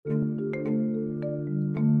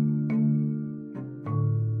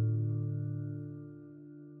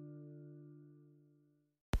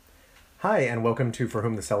Hi, and welcome to For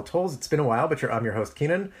Whom the Cell Tolls. It's been a while, but I'm your host,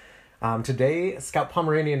 Keenan. Today, Scout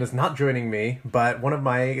Pomeranian is not joining me, but one of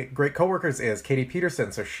my great coworkers is Katie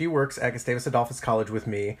Peterson. So she works at Gustavus Adolphus College with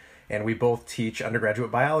me, and we both teach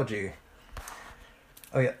undergraduate biology.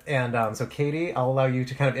 Oh yeah, and so Katie, I'll allow you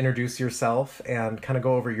to kind of introduce yourself and kind of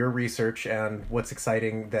go over your research and what's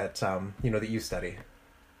exciting that that you study.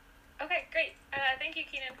 Okay, great. Thank you,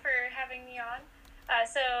 Keenan, for having me on.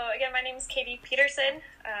 So again, my name is Katie Peterson,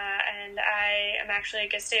 and I am actually a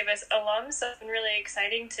Gustavus alum, so it's been really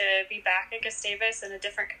exciting to be back at Gustavus in a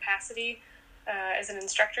different capacity as an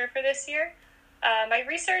instructor for this year. My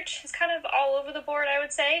research is kind of all over the board, I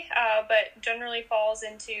would say, but generally falls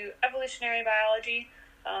into evolutionary biology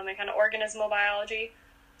and kind of organismal biology.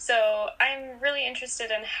 So I'm really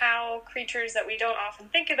interested in how creatures that we don't often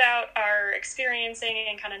think about are experiencing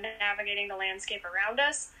and kind of navigating the landscape around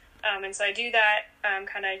us. And so I do that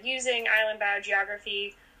kind of using island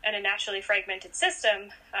biogeography and a naturally fragmented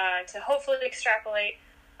system to hopefully extrapolate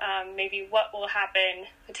maybe what will happen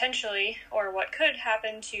potentially or what could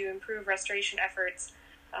happen to improve restoration efforts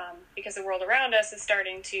because the world around us is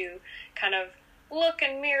starting to kind of look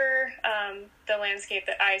and mirror the landscape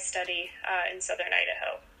that I study in southern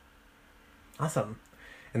Idaho. Awesome.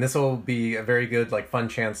 And this will be a very good, fun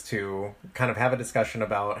chance to kind of have a discussion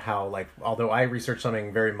about how, although I research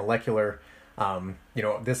something very molecular, the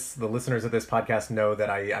listeners of this podcast know that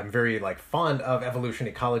I'm very, fond of evolution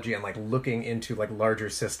ecology and, looking into, larger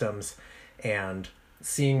systems and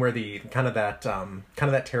seeing where the kind of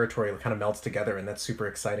that territory kind of melts together, and that's super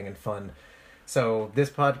exciting and fun. So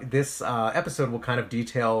this episode will kind of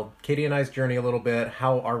detail Katie and I's journey a little bit,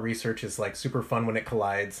 how our research is, super fun when it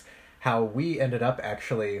collides, how we ended up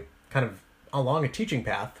actually kind of along a teaching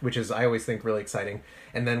path, which is, I always think, really exciting.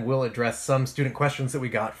 And then we'll address some student questions that we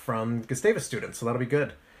got from Gustavus students, so that'll be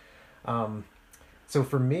good. So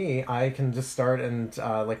for me, I can just start, and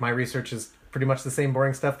my research is pretty much the same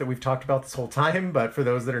boring stuff that we've talked about this whole time, but for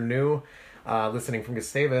those that are new listening from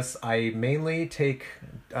Gustavus, I mainly take,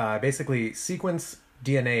 basically sequence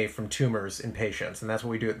DNA from tumors in patients, and that's what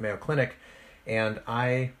we do at Mayo Clinic, and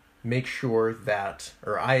I make sure that,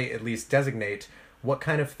 or I at least designate, what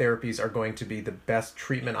kind of therapies are going to be the best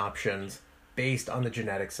treatment options based on the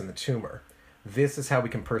genetics in the tumor. This is how we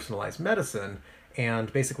can personalize medicine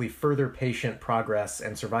and basically further patient progress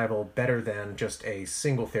and survival better than just a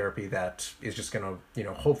single therapy that is just going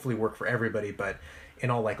to, hopefully work for everybody, but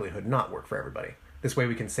in all likelihood not work for everybody. This way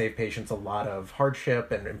we can save patients a lot of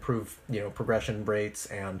hardship and improve, progression rates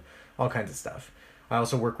and all kinds of stuff. I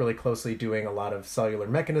also work really closely doing a lot of cellular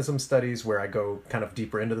mechanism studies where I go kind of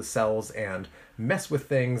deeper into the cells and mess with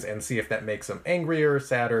things and see if that makes them angrier,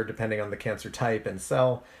 sadder, depending on the cancer type and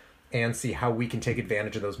cell, and see how we can take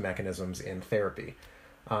advantage of those mechanisms in therapy.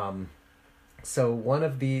 So one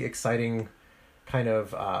of the exciting kind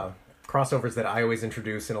of crossovers that I always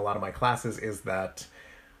introduce in a lot of my classes is that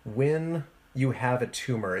when you have a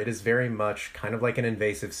tumor, it is very much kind of like an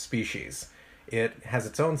invasive species. It has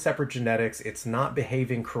its own separate genetics, it's not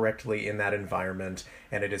behaving correctly in that environment,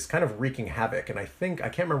 and it is kind of wreaking havoc. And I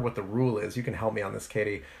can't remember what the rule is, you can help me on this,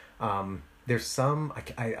 Katie. There's some,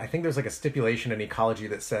 I think there's a stipulation in ecology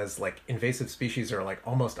that says invasive species are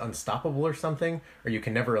almost unstoppable or something, or you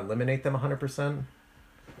can never eliminate them 100%.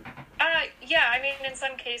 Yeah, I mean, in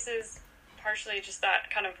some cases, partially just that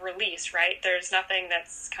kind of release, right? There's nothing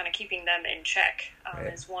that's kind of keeping them in check,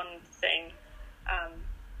 right. Is one thing.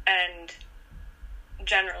 And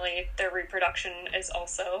generally their reproduction is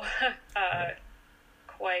also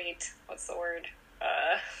quite, what's the word?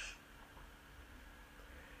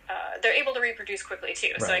 They're able to reproduce quickly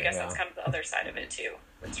too, so I guess that's kind of the other side of it too,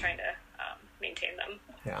 with trying to maintain them.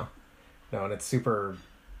 Yeah. No, and it's super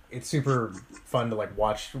fun to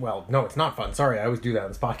watch. Well, no, it's not fun. Sorry, I always do that on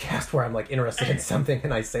this podcast where I'm interested in something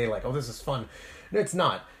and I say oh, this is fun. No, it's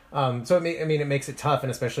not. So it makes it tough, and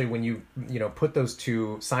especially when you put those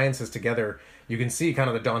two sciences together, you can see kind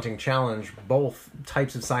of the daunting challenge both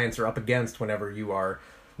types of science are up against whenever you are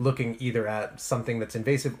looking either at something that's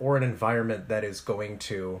invasive or an environment that is going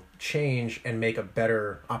to change and make a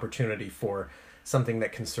better opportunity for something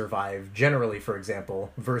that can survive generally, for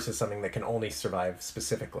example, versus something that can only survive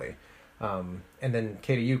specifically. And then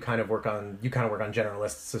Katie, you kind of work on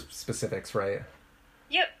generalist specifics, right?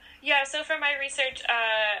 Yep. Yeah, so for my research,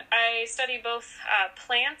 I study both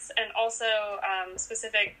plants and also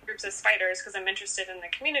specific groups of spiders because I'm interested in the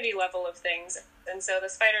community level of things. And so the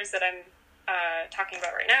spiders that I'm talking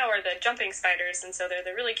about right now are the jumping spiders, and so they're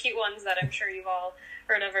the really cute ones that I'm sure you've all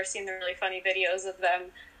heard of or seen the really funny videos of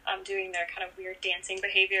them. doing their kind of weird dancing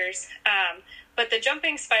behaviors. But the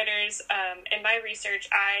jumping spiders, in my research,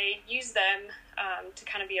 I use them to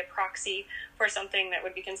kind of be a proxy for something that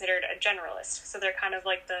would be considered a generalist. So they're kind of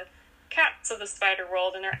like the cats of the spider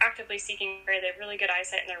world, and they're actively seeking prey. They have really good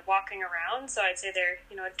eyesight, and they're walking around. So I'd say they're,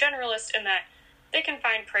 a generalist in that they can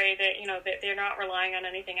find prey that, they're not relying on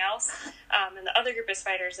anything else. And the other group of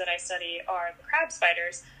spiders that I study are the crab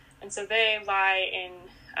spiders. And so they lie in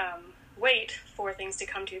wait for things to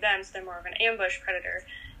come to them. So they're more of an ambush predator.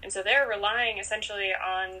 And so they're relying essentially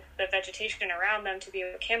on the vegetation around them to be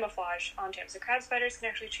able to camouflage onto them. So crab spiders can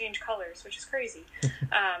actually change colors, which is crazy.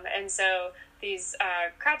 And so these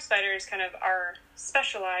crab spiders kind of are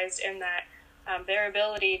specialized in that their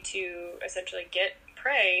ability to essentially get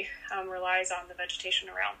prey relies on the vegetation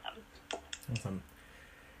around them. Awesome.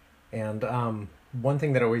 And one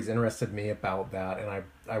thing that always interested me about that, and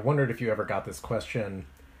I wondered if you ever got this question,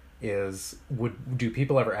 is do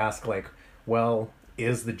people ever ask, like, well,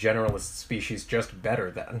 is the generalist species just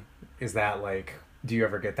better then? Is that like, do you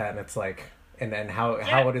ever get that? And it's like, and then how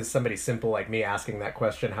it is somebody simple like me asking that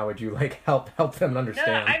question, how would you like help them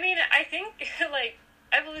understand? No, I mean, I think like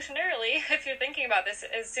evolutionarily, if you're thinking about this,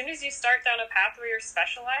 as soon as you start down a path where you're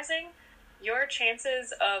specializing, your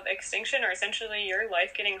chances of extinction, or essentially your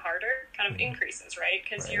life getting harder, kind of increases, right?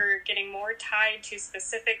 Because you're getting more tied to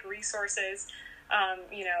specific resources,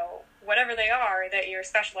 whatever they are that you're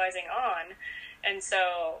specializing on. And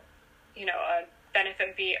so, a benefit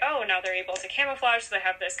would be, now they're able to camouflage, so they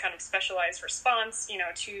have this kind of specialized response,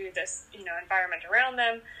 to this, environment around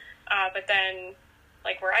them. But then,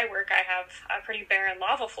 like where I work, I have pretty barren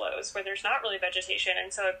lava flows where there's not really vegetation.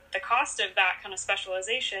 And so the cost of that kind of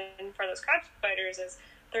specialization for those crab spiders is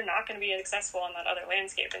they're not going to be successful in that other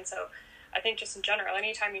landscape. And so I think just in general,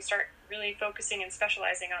 anytime you start really focusing and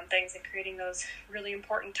specializing on things and creating those really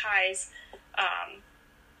important ties,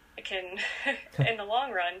 it can, in the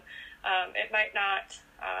long run, it might not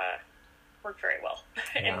work very well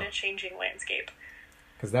in a changing landscape.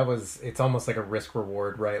 Because it's almost like a risk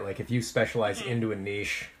reward, right? Like if you specialize into a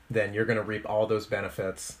niche, then you're going to reap all those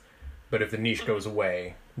benefits. But if the niche goes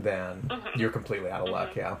away, then you're completely out of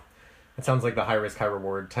luck. Yeah. It sounds like the high risk, high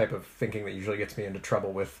reward type of thinking that usually gets me into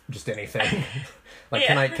trouble with just anything. Like,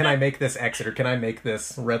 can I make this exit, or can I make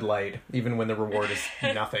this red light, even when the reward is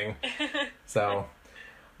nothing? So,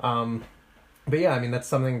 but yeah, I mean, that's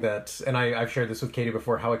something that, and I've shared this with Katie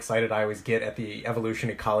before, how excited I always get at the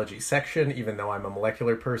evolution ecology section, even though I'm a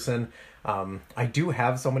molecular person. I do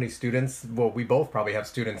have so many students, well, we both probably have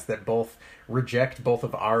students that both reject both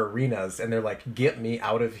of our arenas, and they're like, get me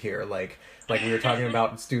out of here. Like we were talking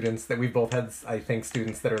about students that we've both had, I think,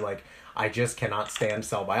 students that are like, I just cannot stand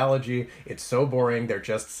cell biology. It's so boring. They're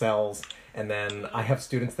just cells. And then I have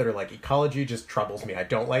students that are like, ecology just troubles me. I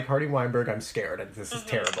don't like Hardy Weinberg. I'm scared. This is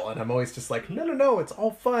terrible. And I'm always just like, no, it's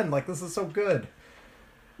all fun. Like, this is so good.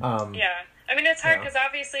 Yeah. I mean, it's hard because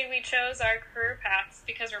obviously we chose our career paths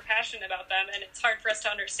because we're passionate about them. And it's hard for us to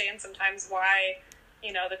understand sometimes why,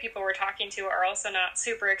 the people we're talking to are also not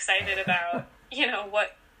super excited about,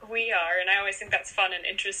 what we are. And I always think that's fun and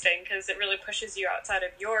interesting because it really pushes you outside of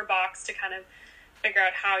your box to kind of figure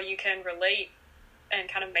out how you can relate and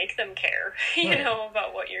kind of make them care,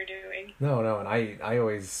 about what you're doing. No, and I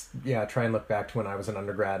always, try and look back to when I was an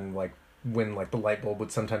undergrad, and like when like the light bulb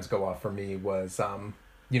would sometimes go off for me was,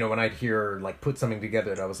 when I'd hear like put something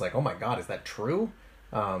together that I was like, oh my God, is that true?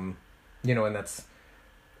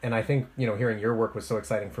 And I think, hearing your work was so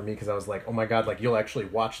exciting for me because I was like, oh my God, like you'll actually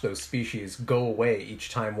watch those species go away each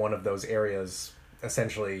time one of those areas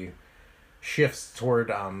essentially shifts toward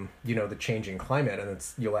the changing climate. And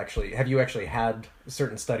have you actually had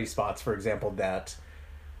certain study spots, for example, that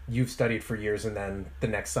you've studied for years and then the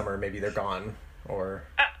next summer maybe they're gone? Or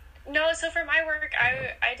no, so for my work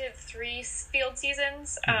I did 3 field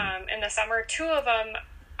seasons in the summer. 2 of them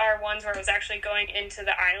are ones where I was actually going into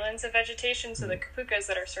the islands of vegetation, so the kapukas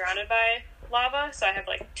that are surrounded by lava. So I have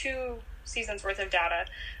like 2 seasons worth of data,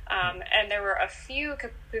 and there were a few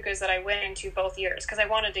kapukas that I went into both years because I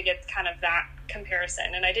wanted to get kind of that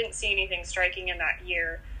comparison, and I didn't see anything striking in that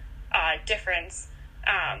year difference.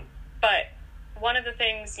 But one of the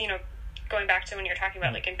things, going back to when you're talking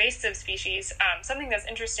about like invasive species, something that's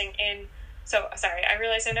interesting I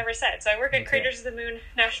realized I never said. So I work at Craters of the Moon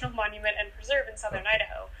National Monument and Preserve in southern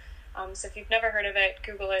Idaho. So if you've never heard of it,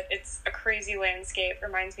 Google it. It's a crazy landscape.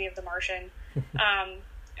 Reminds me of The Martian.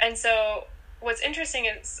 And so what's interesting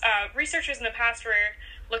is researchers in the past were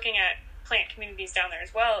looking at plant communities down there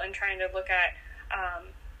as well and trying to look at,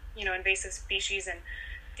 invasive species and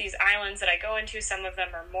these islands that I go into. Some of them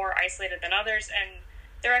are more isolated than others. And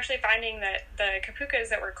they're actually finding that the kapukas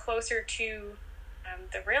that were closer to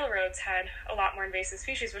the railroads had a lot more invasive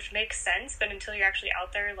species, which makes sense, but until you're actually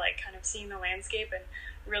out there, like, kind of seeing the landscape and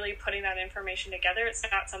really putting that information together, it's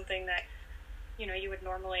not something that, you know, you would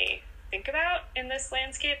normally think about in this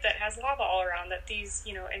landscape that has lava all around, that these,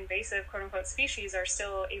 you know, invasive quote-unquote species are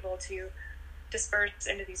still able to disperse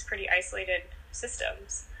into these pretty isolated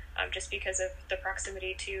systems, just because of the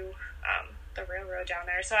proximity to the railroad down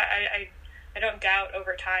there. So I don't doubt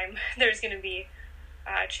over time there's going to be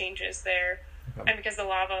changes there. And because the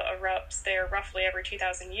lava erupts there roughly every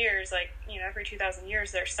 2,000 years, like, you know, every 2,000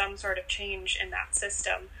 years there's some sort of change in that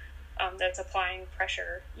system that's applying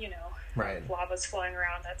pressure, you know. Right. Lava's flowing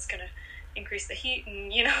around, that's going to increase the heat,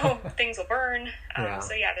 and, you know, things will burn.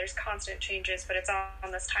 So yeah, there's constant changes, but it's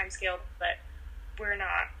on this time scale that we're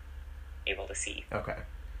not able to see. Okay.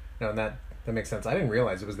 No, and that makes sense. I didn't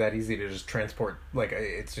realize it was that easy to just transport, like,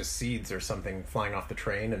 it's just seeds or something flying off the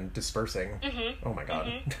train and dispersing. Mm-hmm. Oh my God.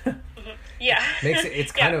 Mm-hmm. Mm-hmm. Yeah.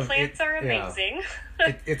 It's kind of... plants are amazing.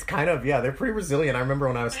 It's kind of, they're pretty resilient. I remember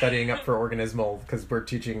when I was studying up for organismal, because we're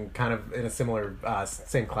teaching kind of in a similar,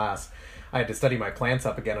 same class, I had to study my plants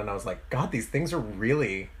up again, and I was like, God, these things are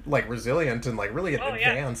really, like, resilient and, like, really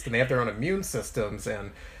advanced, and they have their own immune systems,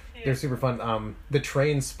 and they're super fun. The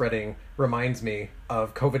train spreading reminds me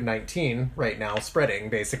of COVID-19 right now, spreading,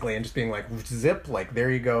 basically, and just being like, zip, like, there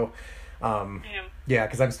you go.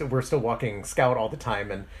 Because we're still walking Scout all the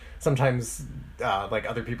time, and sometimes, like,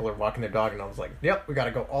 other people are walking their dog, and I was like, yep, we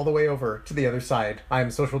gotta go all the way over to the other side. I'm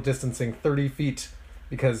social distancing 30 feet,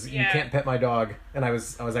 because you can't pet my dog. And I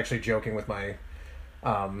was actually joking with my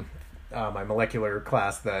my molecular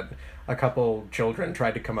class that a couple children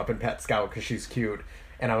tried to come up and pet Scout because she's cute.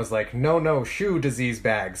 And I was like, no, shoe disease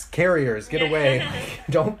bags, carriers, get away. Like,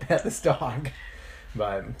 don't pet this dog.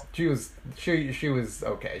 But she was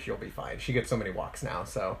okay. She'll be fine. She gets so many walks now,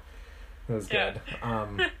 so it was good.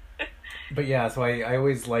 But yeah, so I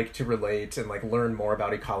always like to relate and, like, learn more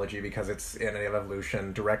about ecology because it's in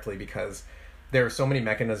evolution directly, because there are so many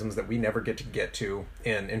mechanisms that we never get to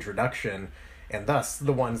in introduction, and thus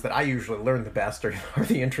the ones that I usually learn the best are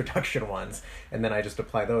the introduction ones, and then I just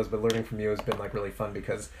apply those. But learning from you has been, like, really fun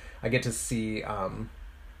because I get to see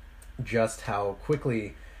just how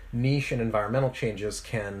quickly niche and environmental changes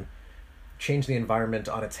can change the environment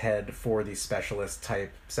on its head for these specialist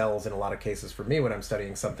type cells in a lot of cases. For me, when I'm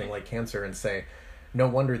studying something like cancer, and say, no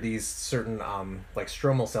wonder these certain like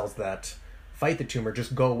stromal cells that fight the tumor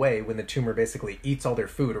just go away when the tumor basically eats all their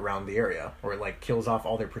food around the area, or, like, kills off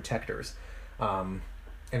all their protectors. And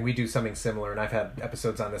we do something similar, and I've had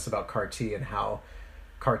episodes on this about CAR T and how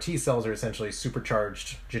CAR T cells are essentially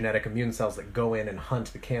supercharged genetic immune cells that go in and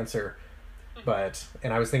hunt the cancer.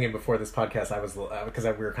 And I was thinking before this podcast,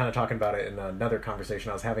 we were kind of talking about it in another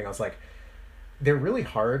conversation I was having, I was like, they're really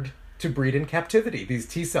hard to breed in captivity, these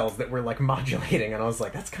T cells that we're, like, modulating. And I was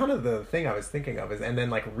like, that's kind of the thing I was thinking of, and then,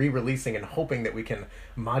 like, re-releasing and hoping that we can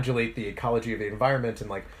modulate the ecology of the environment. And,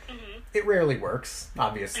 like, it rarely works,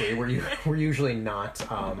 obviously. We're usually not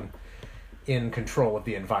in control of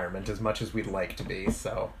the environment as much as we'd like to be.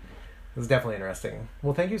 So it was definitely interesting.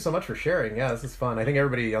 Well, thank you so much for sharing. Yeah, this is fun. I think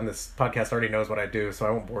everybody on this podcast already knows what I do, so I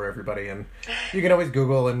won't bore everybody. And you can always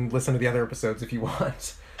Google and listen to the other episodes if you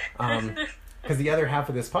want. Because the other half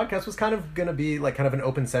of this podcast was kind of going to be, like, kind of an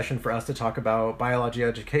open session for us to talk about biology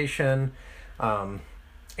education, and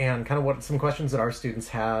kind of what some questions that our students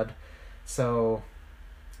had. So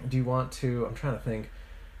do you want to, I'm trying to think,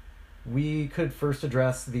 we could first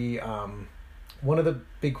address the, one of the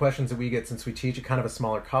big questions that we get since we teach at kind of a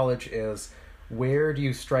smaller college is, where do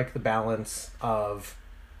you strike the balance of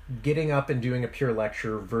getting up and doing a pure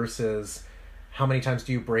lecture versus how many times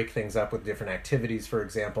do you break things up with different activities, for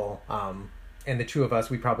example? And the two of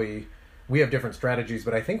us, we have different strategies,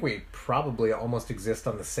 but I think we probably almost exist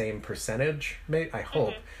on the same percentage. I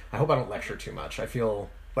hope. I hope I don't lecture too much. I feel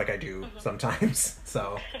like I do sometimes,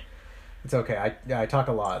 so it's okay. I talk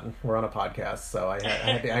a lot. We're on a podcast, so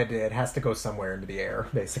it has to go somewhere into the air,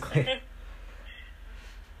 basically.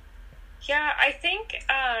 Yeah, I think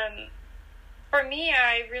for me,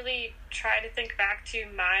 I really try to think back to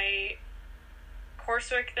my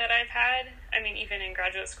coursework that I've had. I mean, even in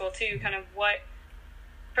graduate school too, kind of what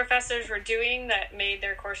professors were doing that made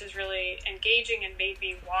their courses really engaging and made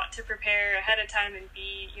me want to prepare ahead of time and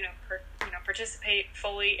be, participate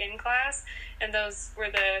fully in class. And those were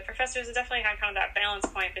the professors that definitely had kind of that balance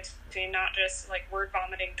point between not just, like, word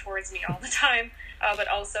vomiting towards me all the time, but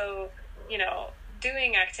also,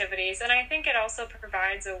 doing activities. And I think it also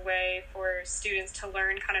provides a way for students to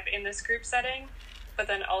learn kind of in this group setting, but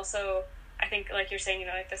then also, I think, like you're saying,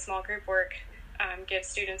 like the small group work gives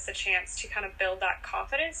students a chance to kind of build that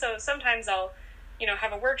confidence. So sometimes I'll,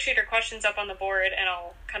 have a worksheet or questions up on the board, and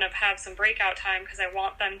I'll kind of have some breakout time because I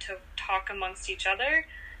want them to talk amongst each other.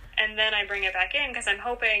 And then I bring it back in because I'm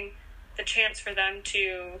hoping the chance for them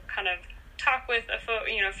to kind of talk with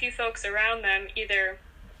a few folks around them, either,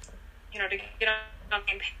 to get on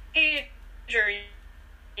the same page or,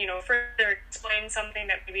 further explain something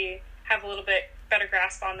that maybe have a little bit better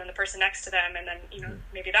grasp on than the person next to them. And then,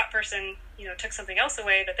 maybe that person, took something else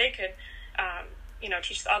away that they could,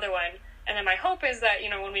 teach the other one. And then my hope is that,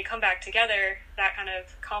 when we come back together, that kind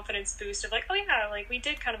of confidence boost of like, oh yeah, like we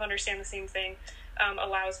did kind of understand the same thing,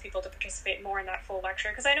 allows people to participate more in that full lecture.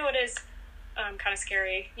 Because I know it is kind of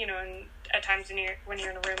scary, and at times when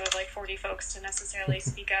you're in a room of like 40 folks to necessarily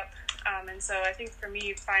speak up. And so I think for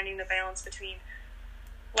me, finding the balance between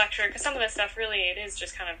lecture, because some of the stuff really, it is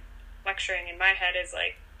just kind of lecturing in my head is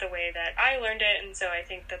like the way that I learned it. And so I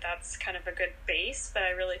think that that's kind of a good base, but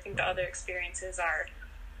I really think the other experiences are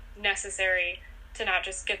necessary to not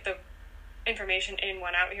just get the information in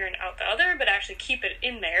one out here and out the other, but actually keep it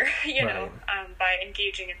in there, by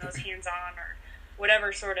engaging in those hands-on or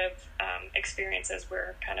whatever sort of experiences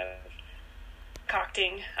we're kind of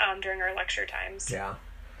concocting during our lecture times. Yeah,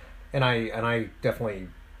 and I definitely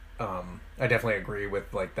agree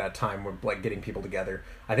with like that time with like getting people together.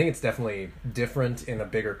 I think it's definitely different in a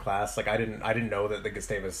bigger class. Like I didn't know that the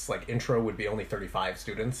Gustavus like intro would be only 35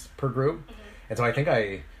 students per group, and so I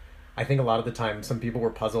think a lot of the time some people were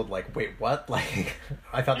puzzled, like, wait, what? Like,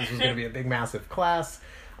 I thought this was going to be a big, massive class.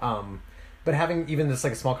 But having even just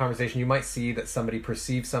like a small conversation, you might see that somebody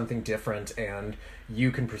perceives something different, and you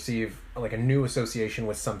can perceive like a new association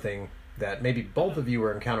with something that maybe both of you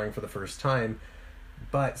are encountering for the first time,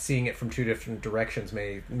 but seeing it from two different directions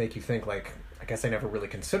may make you think like, I guess I never really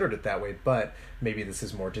considered it that way, but maybe this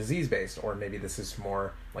is more disease-based, or maybe this is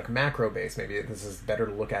more like macro-based. Maybe this is better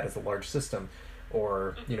to look at as a large system.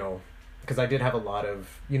 Or, because I did have a lot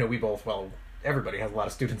of, everybody has a lot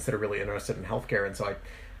of students that are really interested in healthcare. And so I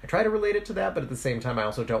try to relate it to that, but at the same time, I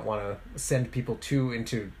also don't want to send people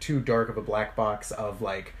into too dark of a black box of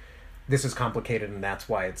like, this is complicated and that's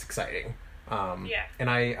why it's exciting. And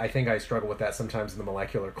I think I struggle with that sometimes in the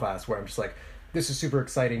molecular class, where I'm just like, this is super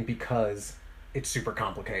exciting because it's super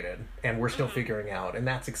complicated and we're still figuring out, and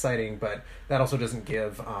that's exciting, but that also doesn't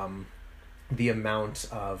give the amount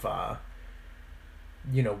of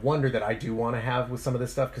wonder that I do want to have with some of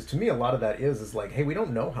this stuff. Because to me, a lot of that is like, hey, we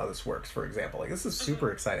don't know how this works, for example. Like, this is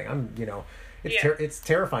super exciting. It's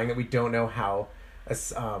terrifying that we don't know how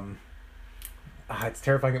it's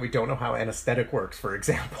terrifying that we don't know how anesthetic works, for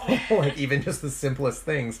example. Like, even just the simplest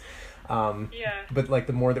things. But like,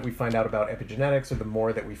 the more that we find out about epigenetics, or the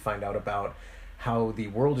more that we find out about how the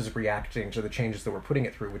world is reacting to the changes that we're putting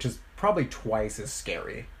it through, which is probably twice as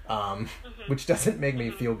scary, which doesn't make me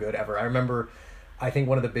feel good ever. I think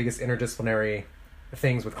one of the biggest interdisciplinary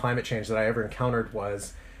things with climate change that I ever encountered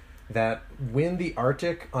was that when the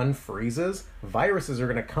Arctic unfreezes, viruses are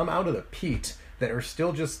going to come out of the peat that are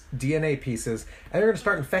still just DNA pieces, and they're going to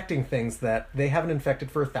start infecting things that they haven't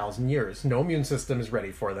infected for 1,000 years. No immune system is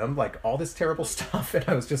ready for them, like all this terrible stuff. And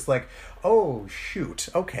I was just like, oh shoot,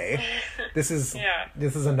 okay, this is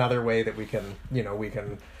another way that we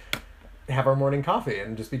can have our morning coffee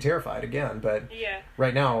and just be terrified again. But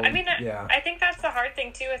right now, I think that's the hard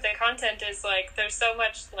thing too with the content is like, there's so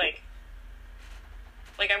much like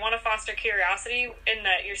I want to foster curiosity in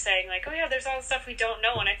that you're saying like, oh yeah, there's all the stuff we don't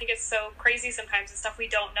know. And I think it's so crazy sometimes the stuff we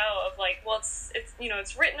don't know of like, well, it's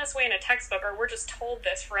written this way in a textbook, or we're just told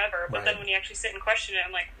this forever. But then when you actually sit and question it,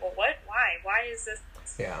 I'm like, well, what? Why is this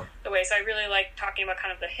the way? So I really like talking about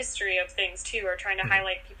kind of the history of things too, or trying to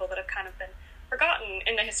highlight people that have kind of been forgotten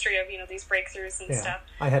in the history of, these breakthroughs and stuff.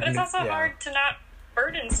 But it's also hard to not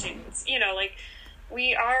burden students, like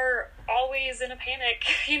we are always in a panic,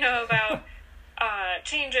 about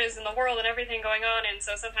changes in the world and everything going on. And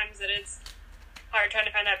so sometimes it is hard trying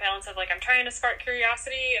to find that balance of like, I'm trying to spark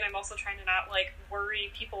curiosity and I'm also trying to not like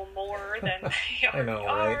worry people more than they already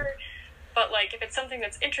are. Right? But like, if it's something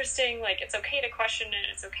that's interesting, like it's okay to question it.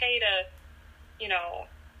 It's okay to,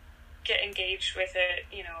 get engaged with it,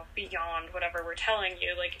 beyond whatever we're telling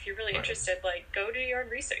you. Like, if you're really interested, like, go do your own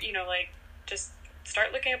research, like, just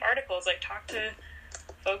start looking up articles, like, talk to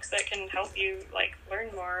folks that can help you, like, learn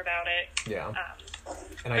more about it.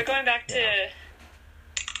 But going back to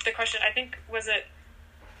the question, I think, was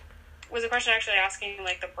the question actually asking,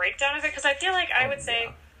 like, the breakdown of it? Because I feel like I would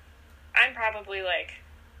say I'm probably, like,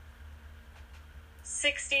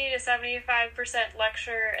 60 to 75%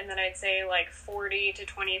 lecture, and then I'd say like 40 to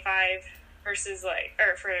 25 versus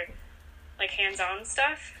for hands-on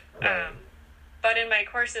stuff. But in my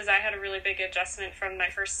courses, I had a really big adjustment from my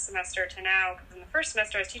first semester to now, because in the first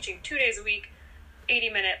semester I was teaching 2 days a week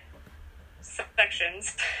 80-minute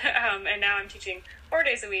sections, and now I'm teaching 4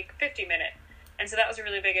 days a week, 50-minute. And so that was a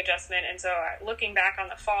really big adjustment. And so looking back on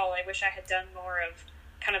the fall, I wish I had done more of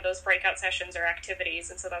kind of those breakout sessions or activities.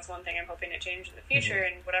 And so that's one thing I'm hoping to change in the future.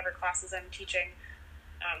 And whatever classes I'm teaching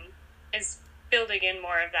is building in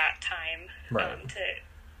more of that time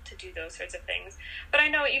to do those sorts of things. But I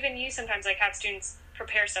know even you sometimes like have students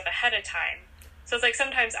prepare stuff ahead of time. So it's like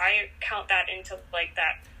sometimes I count that into like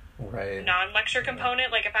that non-lecture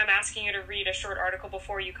component. Like if I'm asking you to read a short article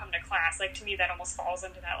before you come to class, like to me that almost falls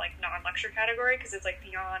into that like non-lecture category, because it's like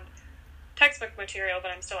beyond textbook material,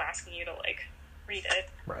 but I'm still asking you to like read it.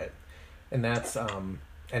 Right. And that's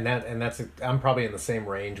I'm probably in the same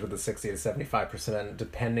range with the 60 to 75%,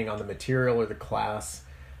 depending on the material or the class.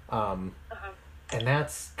 And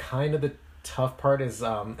that's kind of the tough part is,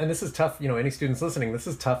 and this is tough, any students listening, this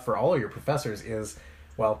is tough for all of your professors is,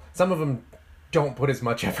 well, some of them don't put as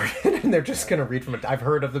much effort in and they're just going to read from it. I've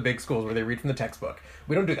heard of the big schools where they read from the textbook.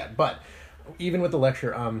 We don't do that. But even with the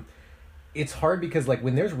lecture, it's hard because like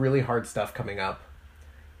when there's really hard stuff coming up,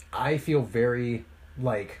 I feel very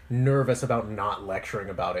like nervous about not lecturing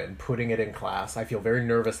about it and putting it in class. I feel very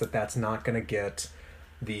nervous that that's not going to get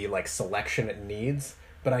the like selection it needs.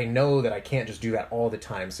 But I know that I can't just do that all the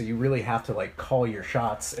time. So you really have to like call your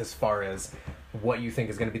shots as far as what you think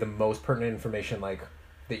is going to be the most pertinent information, like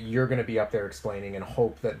that you're going to be up there explaining, and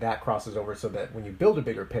hope that that crosses over so that when you build a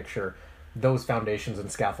bigger picture, those foundations and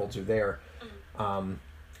scaffolds are there.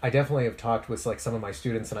 I definitely have talked with like some of my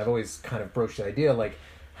students, and I've always kind of broached the idea, like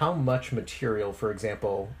how much material, for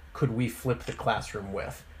example, could we flip the classroom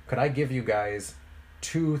with? Could I give you guys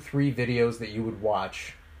 2-3 videos that you would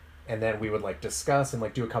watch, and then we would like discuss and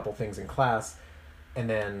like do a couple things in class, and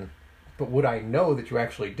then, but would I know that you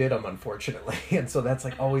actually did them, unfortunately? And so that's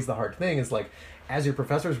like always the hard thing is like, as your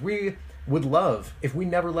professors, we would love if we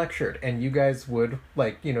never lectured and you guys would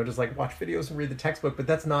like, just like watch videos and read the textbook, but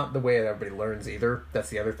that's not the way that everybody learns either. That's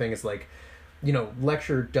the other thing is like,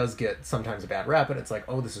 lecture does get sometimes a bad rap and it's like,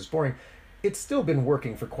 oh, this is boring. It's still been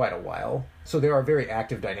working for quite a while. So there are very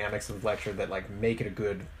active dynamics of lecture that like make it a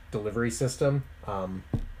good delivery system.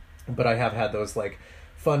 But I have had those like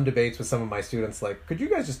fun debates with some of my students, like, could you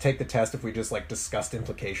guys just take the test if we just like discussed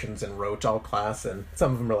implications and wrote all class? And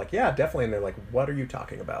some of them are like, yeah, definitely. And they're like, what are you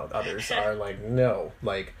talking about? Others are like, no,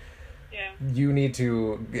 like, you need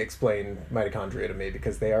to explain mitochondria to me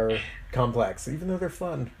because they are complex, even though they're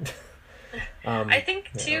fun. I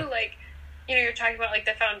think too, like, you're talking about like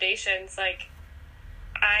the foundations, like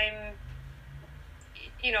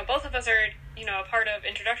both of us are, a part of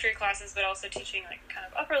introductory classes, but also teaching like kind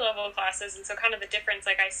of upper level classes. And so kind of the difference,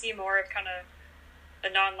 like I see more of kind of the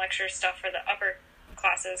non-lecture stuff for the upper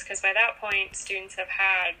classes, because by that point students have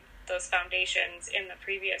had those foundations in the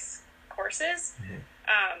previous courses.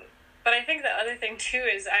 But I think the other thing too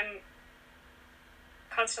is I'm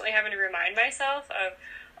constantly having to remind myself of,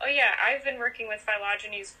 oh yeah, I've been working with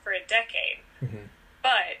phylogenies for a decade,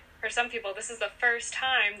 but for some people, this is the first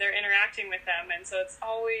time they're interacting with them, and so it's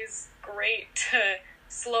always great to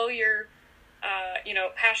slow your,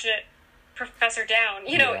 passionate professor down,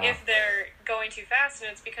 if they're going too fast,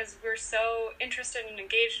 and it's because we're so interested and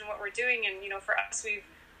engaged in what we're doing, and, for us, we've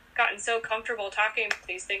gotten so comfortable talking about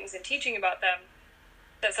these things and teaching about them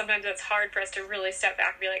that sometimes it's hard for us to really step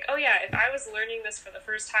back and be like, oh yeah, if I was learning this for the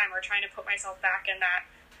first time or trying to put myself back in that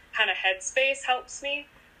kind of headspace helps me.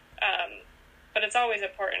 But it's always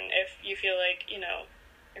important if you feel like,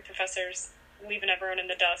 your professor's leaving everyone in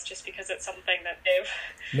the dust just because it's something that they've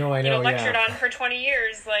lectured on for 20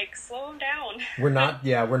 years. Like, slow them down. We're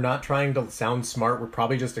not trying to sound smart. We're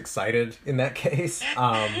probably just excited in that case.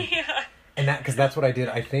 And because that's what I did.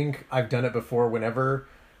 I think I've done it before. Whenever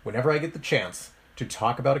I get the chance to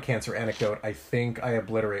talk about a cancer anecdote, I think I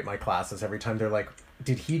obliterate my classes every time. They're like,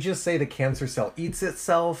 did he just say the cancer cell eats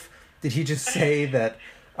itself? Did he just say that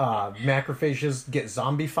macrophages get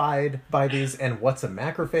zombified by these? And what's a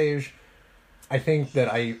macrophage? I think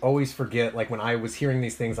that I always forget, like when I was hearing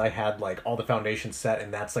these things, I had like all the foundations set,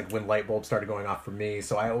 and that's like when light bulbs started going off for me.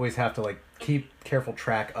 So I always have to like keep careful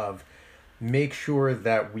track of, make sure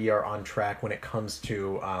that we are on track when it comes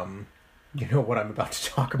to what I'm about to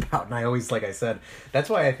talk about. And I always, like I said, that's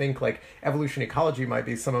why I think like evolution ecology might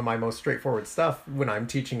be some of my most straightforward stuff when I'm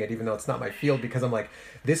teaching it, even though it's not my field, because I'm like,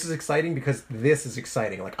 this is exciting because this is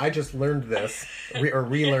exciting. Like I just learned this or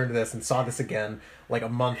relearned this and saw this again like a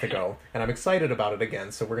month ago, and I'm excited about it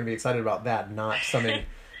again. So we're going to be excited about that, not something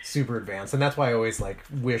super advanced. And that's why I always like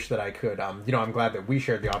wish that I could, I'm glad that we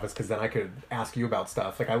shared the office, because then I could ask you about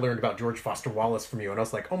stuff. Like I learned about George Foster Wallace from you, and I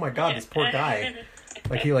was like, oh my God, this poor guy.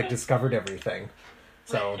 Like he like discovered everything.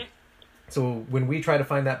 So So when we try to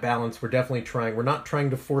find that balance, we're not trying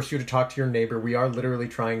to force you to talk to your neighbor. We are literally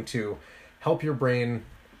trying to help your brain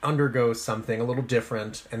undergo something a little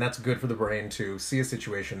different, and that's good for the brain to see a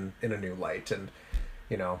situation in a new light. And,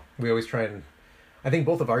 we always try and, I think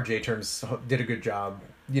both of our J terms did a good job,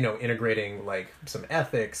 integrating like some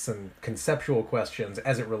ethics and conceptual questions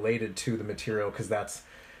as it related to the material, because that's,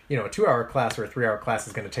 a 2-hour class or a 3-hour class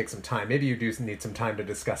is going to take some time. Maybe you do need some time to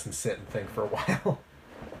discuss and sit and think for a while.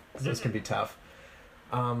 Those can be tough.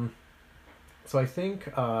 So I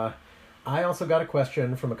think I also got a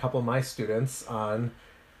question from a couple of my students on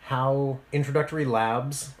how introductory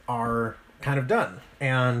labs are kind of done.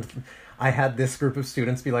 And I had this group of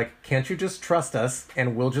students be like, can't you just trust us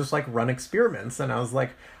and we'll just like run experiments? And I was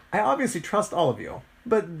like, I obviously trust all of you,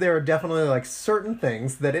 but there are definitely like certain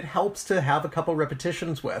things that it helps to have a couple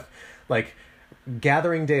repetitions with, like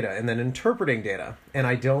gathering data and then interpreting data. And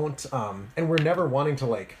I don't, and we're never wanting to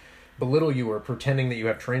like belittle you or pretending that you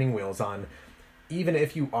have training wheels on. Even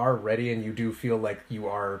if you are ready and you do feel like you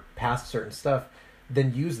are past certain stuff,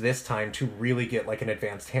 then use this time to really get like an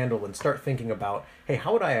advanced handle and start thinking about, hey,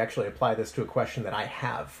 how would I actually apply this to a question that I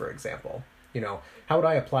have, for example? How would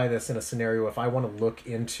I apply this in a scenario if I want to look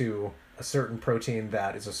into a certain protein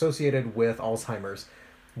that is associated with Alzheimer's?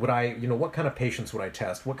 Would I, what kind of patients would I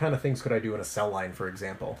test? What kind of things could I do in a cell line, for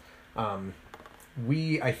example?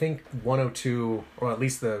 I think 102, or at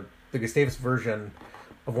least the Gustavus version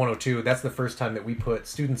of 102, that's the first time that we put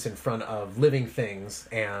students in front of living things,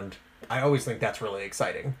 and I always think that's really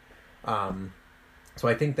exciting. So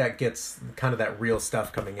I think that gets kind of that real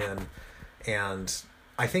stuff coming in, and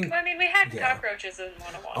I think... Well, we had cockroaches in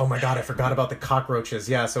 101. Oh my god, I forgot about the cockroaches.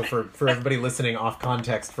 Yeah, so for everybody listening off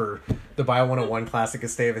context, for the Bio 101 class at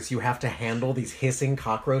Gustavus, you have to handle these hissing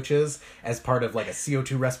cockroaches as part of like a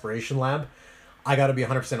CO2 respiration lab. I gotta be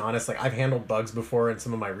 100% honest, like I've handled bugs before in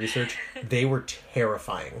some of my research. They were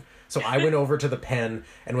terrifying. So I went over to the pen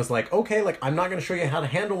and was like, okay, like I'm not going to show you how to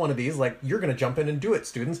handle one of these. Like you're going to jump in and do it,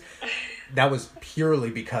 students. That was purely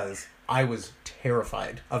because I was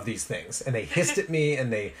terrified of these things. And they hissed at me,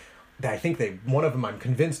 and I think one of them I'm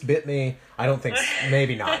convinced bit me. I don't think,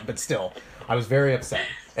 maybe not, but still, I was very upset.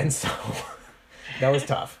 And so that was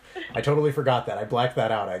tough. I totally forgot that. I blacked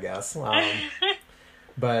that out, I guess.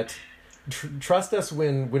 But trust us,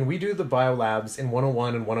 when we do the biolabs in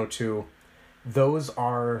 101 and 102, those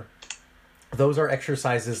are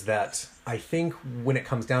exercises that I think, when it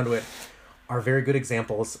comes down to it, are very good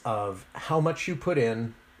examples of how much you put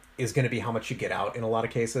in is going to be how much you get out in a lot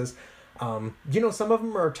of cases. Some of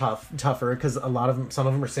them are tougher because some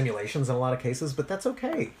of them are simulations in a lot of cases, but that's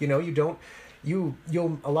okay. A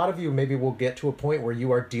lot of you maybe will get to a point where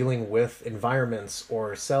you are dealing with environments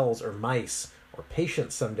or cells or mice or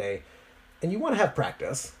patients someday, and you want to have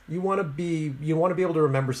practice. You want to be able to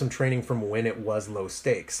remember some training from when it was low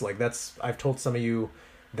stakes. Like I've told some of you,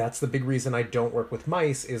 that's the big reason I don't work with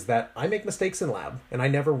mice, is that I make mistakes in lab, and I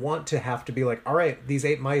never want to have to be like, all right, these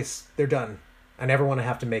 8 mice, they're done. I never want to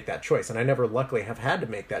have to make that choice. And I never luckily have had to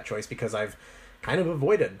make that choice because I've kind of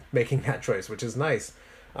avoided making that choice, which is nice.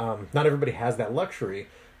 Not everybody has that luxury,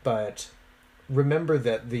 but remember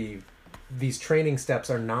that these training steps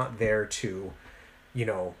are not there to,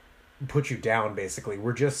 put you down, basically.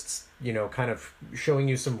 We're just, kind of showing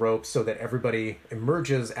you some ropes so that everybody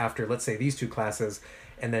emerges after, let's say, these 2 classes,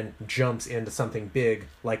 and then jumps into something big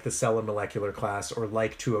like the cell and molecular class, or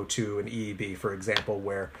like 202 and EEB, for example,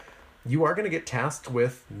 where you are going to get tasked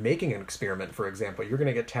with making an experiment, for example. You're going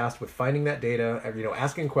to get tasked with finding that data,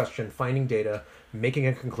 asking a question, finding data, making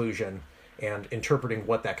a conclusion, and interpreting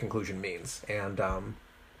what that conclusion means. And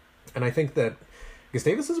I think that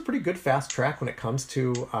Gustavus is a pretty good fast track when it comes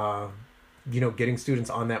to, getting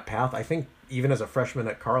students on that path. I think even as a freshman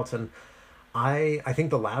at Carleton, I think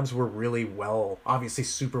the labs were really obviously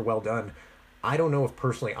super well done. I don't know if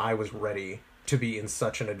personally I was ready to be in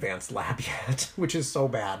such an advanced lab yet, which is so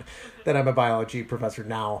bad that I'm a biology professor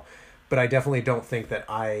now. But I definitely don't think that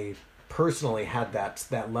I personally had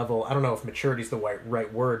that level. I don't know if maturity is the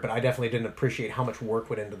right word, but I definitely didn't appreciate how much work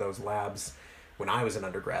went into those labs when I was an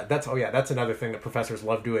undergrad. That's another thing that professors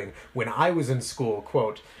love doing. When I was in school,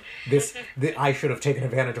 quote, I should have taken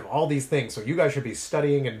advantage of all these things, so you guys should be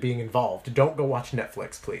studying and being involved. Don't go watch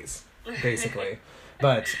Netflix, please, basically.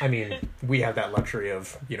 But, we have that luxury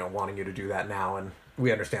of, wanting you to do that now, and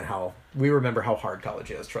we remember how hard college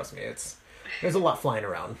is, trust me. There's a lot flying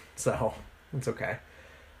around, so it's okay.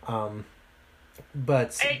 You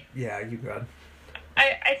can go ahead.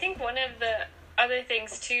 I think one of the other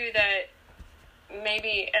things, too, that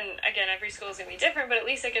maybe, and again, every school is going to be different, but at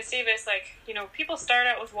least at Gustavus, people start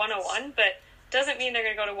out with 101, but doesn't mean they're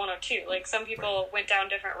going to go to 102. Like, some people went down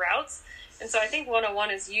different routes. And so I think 101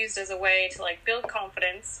 is used as a way to, like, build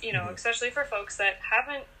confidence, you know, especially for folks that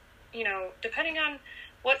haven't, you know, depending on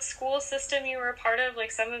what school system you were a part of,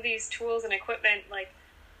 like, some of these tools and equipment, like,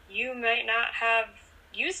 you might not have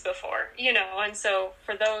used before, you know. And so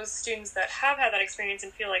for those students that have had that experience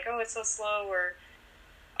and feel like, oh, it's so slow or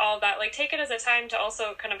all that, like, take it as a time to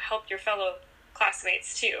also kind of help your fellow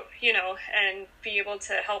classmates too, you know, and be able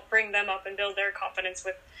to help bring them up and build their confidence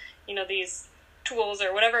with, you know, these tools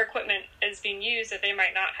or whatever equipment is being used that they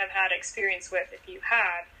might not have had experience with if you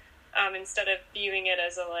had, instead of viewing it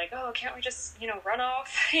as a, like, oh, can't we just, you know, run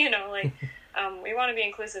off, you know, like, we want to be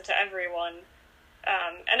inclusive to everyone.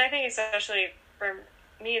 And I think especially for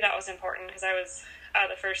me, that was important because I was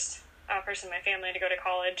the first person in my family to go to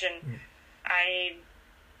college, and I,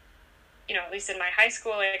 you know, at least in my high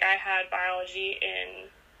school, like, I had biology in,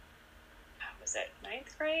 was it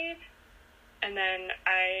 9th grade? And then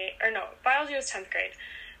biology was 10th grade.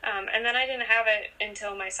 And then I didn't have it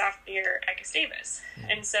until my sophomore year at Gustavus.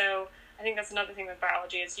 And so I think that's another thing with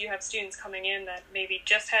biology is you have students coming in that maybe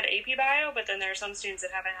just had AP Bio, but then there are some students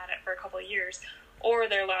that haven't had it for a couple of years, or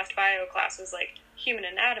their last bio class was like human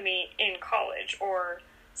anatomy in college or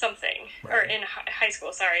something, or in high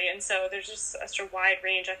school, sorry. And so there's just such a wide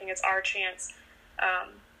range. I think it's our chance,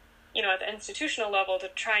 you know, at the institutional level to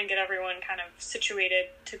try and get everyone kind of situated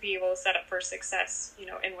to be able to set up for success, you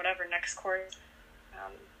know, in whatever next course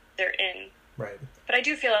they're in. Right. But I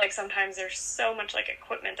do feel like sometimes there's so much, like,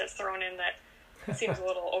 equipment that's thrown in that it seems a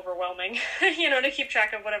little overwhelming, you know, to keep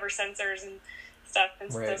track of whatever sensors and stuff.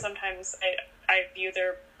 And so sometimes I view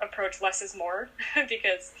their approach less is more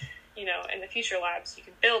because, you know, in the future labs you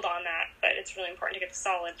can build on that, but it's really important to get the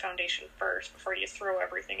solid foundation first before you throw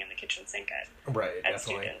everything in the kitchen sink at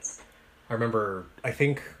students. I remember, I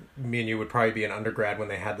think me and you would probably be an undergrad when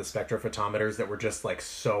they had the spectrophotometers that were just, like,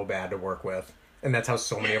 so bad to work with. And that's how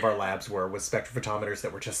so many of our labs were, with spectrophotometers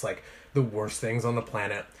that were just, like, the worst things on the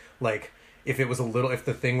planet. Like, if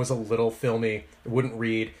the thing was a little filmy, it wouldn't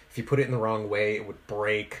read. If you put it in the wrong way, it would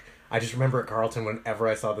break. I just remember at Carleton, whenever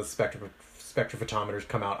I saw the spectrophotometers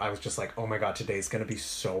come out, I was just like, oh my god, today's going to be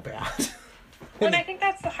so bad. Well, and I think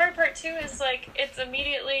that's the hard part too, is, like, it's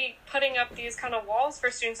immediately putting up these kind of walls for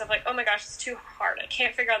students of, like, oh my gosh, it's too hard. I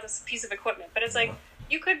can't figure out this piece of equipment. But it's like,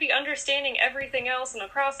 you could be understanding everything else in the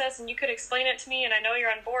process, and you could explain it to me, and I know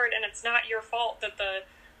you're on board, and it's not your fault that the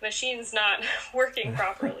machine's not working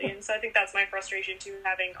properly. And so I think that's my frustration too,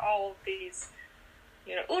 having all of these,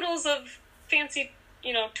 you know, oodles of fancy,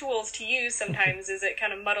 you know, tools to use sometimes, is it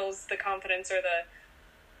kind of muddles the confidence or the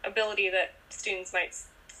ability that students might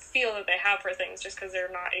feel that they have for things just because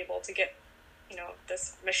they're not able to get, you know,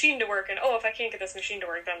 this machine to work. And, oh, if I can't get this machine to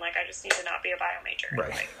work, then, like, I just need to not be a bio major.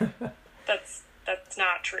 Right. Like, that's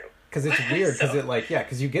not true. Because it's weird, because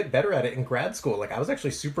because you get better at it in grad school. Like, I was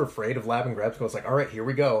actually super afraid of lab in grad school. It's like, all right, here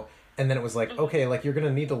we go. And then it was like, okay, like, you're going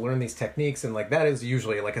to need to learn these techniques. And, like, that is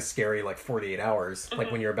usually, like, a scary, like, 48 hours.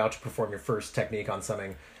 Like, when you're about to perform your first technique on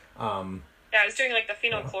something. Yeah, I was doing, like, the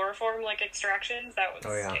phenylchloroform, like, extractions. That was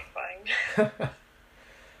terrifying.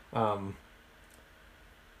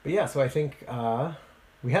 But yeah, so I think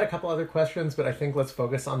we had a couple other questions, but I think let's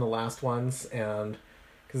focus on the last ones, and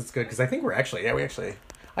because it's good, because I think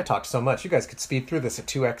I talked so much. You guys could speed through this at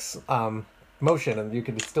 2x motion, and you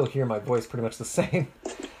could still hear my voice pretty much the same.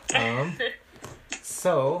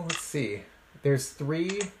 So, let's see. There's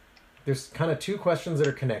kind of two questions that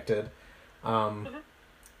are connected.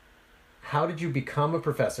 How did you become a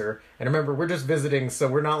professor? And remember, we're just visiting, so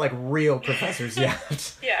we're not, like, real professors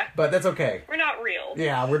yet. Yeah. But that's okay. We're not real.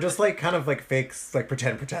 Yeah, we're just, like, kind of, like, fake, like,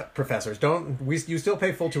 pretend professors. You still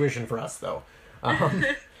pay full tuition for us, though.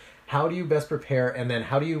 How do you best prepare, and then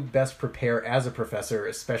how do you best prepare as a professor,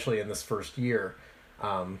 especially in this first year?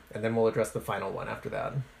 And then we'll address the final one after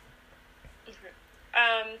that.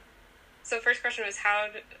 So first question was how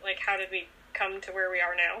did we come to where we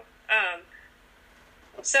are now?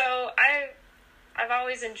 So I've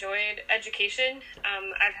always enjoyed education.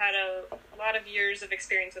 I've had a lot of years of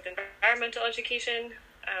experience with environmental education,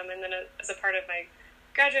 and then as a part of my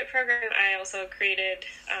graduate program, I also created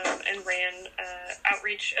and ran an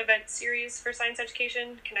outreach event series for science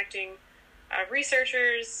education, connecting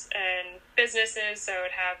researchers and businesses. So I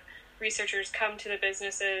would have researchers come to the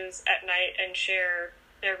businesses at night and share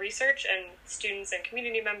their research, and students and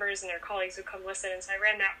community members and their colleagues would come listen. And so I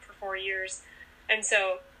ran that for 4 years. And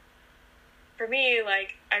so for me,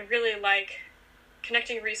 like, I really like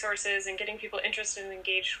connecting resources and getting people interested and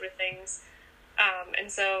engaged with things.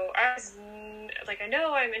 And so I was like, I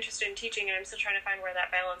know I'm interested in teaching, and I'm still trying to find where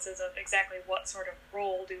that balance is of exactly what sort of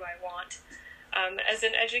role do I want as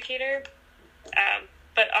an educator.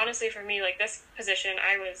 But honestly, for me, like this position,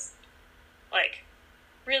 I was like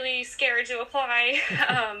really scared to apply,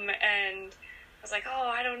 and I was like, oh,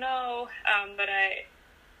 I don't know, but I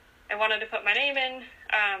wanted to put my name in,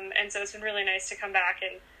 and so it's been really nice to come back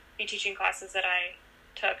and be teaching classes that I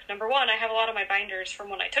took. Number one, I have a lot of my binders from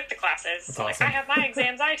when I took the classes. That's so awesome. like I have my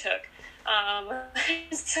exams I took.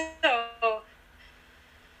 So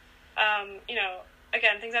you know,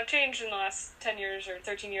 again, things have changed in the last 10 years or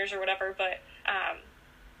 13 years or whatever, but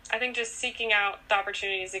I think just seeking out the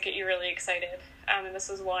opportunities that get you really excited. And this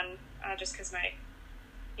was one, just because my,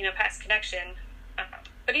 you know, past connection.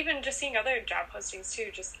 But even just seeing other job postings too,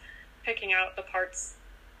 just picking out the parts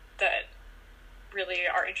that really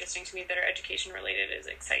are interesting to me that are education related is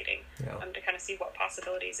exciting. Yeah. To kind of see what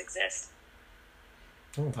possibilities exist.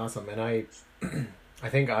 Oh, that's awesome. And I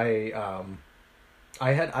think I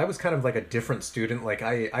was kind of like a different student. Like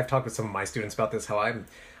I've talked with some of my students about this, how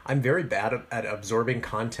I'm very bad at absorbing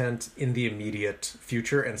content in the immediate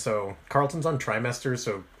future. And so Carleton's on trimesters,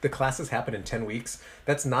 so the classes happen in 10 weeks.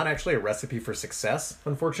 That's not actually a recipe for success,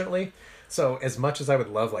 unfortunately. So as much as I would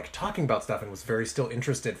love like talking about stuff and was very still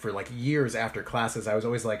interested for like years after classes, I was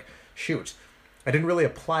always like, shoot, I didn't really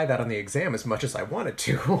apply that on the exam as much as I wanted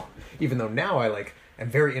to, even though now I like am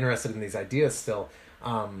very interested in these ideas still.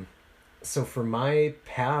 So for my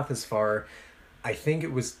path as far, I think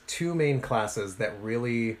it was two main classes that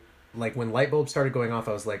really, like when light bulbs started going off,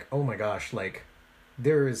 I was like, oh my gosh, like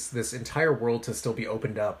there's this entire world to still be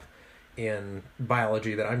opened up in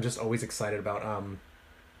biology that I'm just always excited about.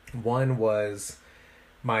 One was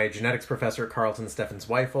my genetics professor at Carleton, Stefan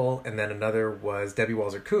Zweifel, and then another was Debbie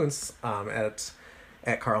Walzer-Kuntz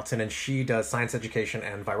at Carleton, and she does science education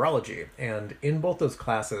and virology. And in both those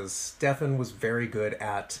classes, Stefan was very good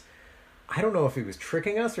at, I don't know if he was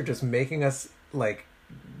tricking us or just making us like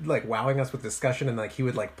wowing us with discussion, and like he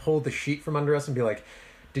would like pull the sheet from under us and be like,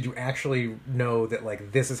 did you actually know that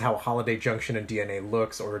like this is how holiday junction in DNA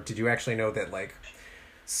looks, or did you actually know that like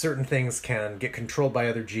certain things can get controlled by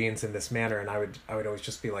other genes in this manner? And I would always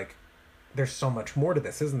just be like, there's so much more to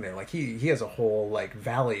this, isn't there? Like he has a whole like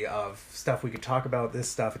valley of stuff we could talk about. This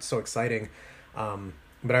stuff, it's so exciting.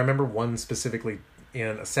 But I remember one specifically in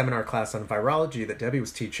a seminar class on virology that Debbie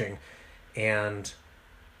was teaching, and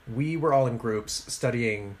we were all in groups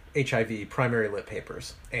studying HIV primary lit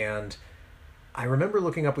papers. And I remember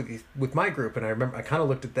looking up with my group, and I kind of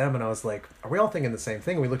looked at them and I was like, are we all thinking the same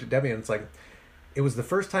thing? And we looked at Debbie and it's like, it was the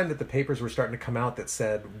first time that the papers were starting to come out that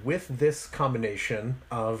said, with this combination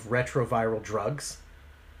of retroviral drugs,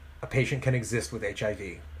 a patient can exist with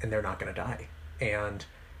HIV and they're not going to die. And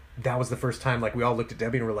that was the first time, like, we all looked at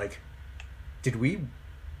Debbie and were like,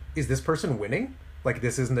 is this person winning? Like,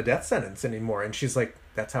 this isn't a death sentence anymore. And she's like,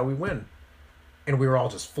 that's how we win. And we were all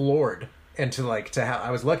just floored. And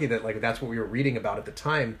I was lucky that, like, that's what we were reading about at the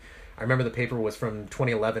time. I remember the paper was from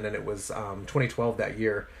 2011 and it was 2012 that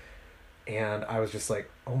year. And I was just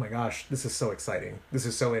like, oh my gosh, this is so exciting. This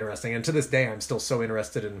is so interesting. And to this day, I'm still so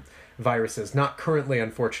interested in viruses. Not currently,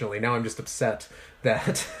 unfortunately. Now I'm just upset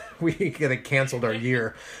that we canceled our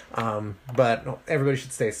year. But everybody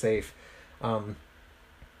should stay safe.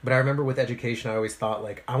 But I remember with education, I always thought,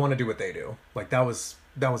 like, I want to do what they do. Like, that was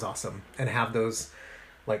awesome. And have those,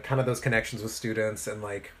 like, kind of those connections with students and,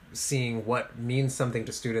 like, seeing what means something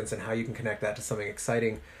to students and how you can connect that to something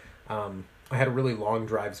exciting. I had really long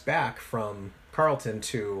drives back from Carleton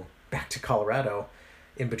back to Colorado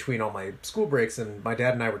in between all my school breaks. And my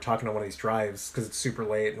dad and I were talking on one of these drives because it's super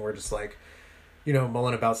late and we're just like, you know,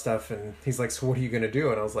 mulling about stuff. And he's like, so what are you going to do?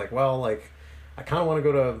 And I was like, well, like, I kind of want to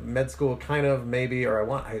go to med school, kind of, maybe,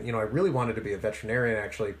 or I really wanted to be a veterinarian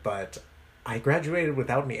actually, but I graduated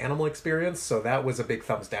without any animal experience. So that was a big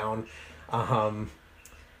thumbs down.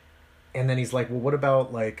 And then he's like, well, what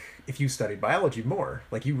about, like, if you studied biology more?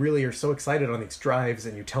 Like, you really are so excited on these drives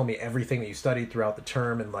and you tell me everything that you studied throughout the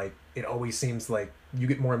term. And, like, it always seems like you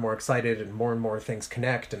get more and more excited and more things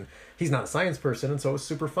connect. And he's not a science person. And so it was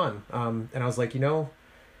super fun. And I was like, you know,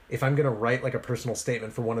 if I'm going to write, like, a personal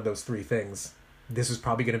statement for one of those three things, this is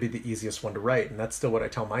probably going to be the easiest one to write. And that's still what I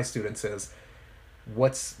tell my students is,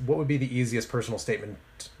 what would be the easiest personal statement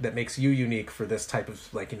that makes you unique for this type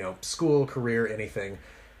of, like, you know, school, career, anything?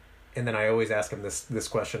 And then I always ask him this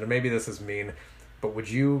question, and maybe this is mean, but would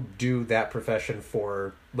you do that profession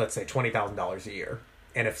for, let's say, $20,000 a year?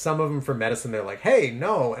 And if some of them for medicine, they're like, hey,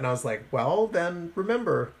 no. And I was like, well, then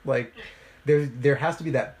remember, like, there has to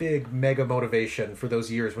be that big mega motivation for those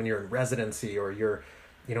years when you're in residency or you're,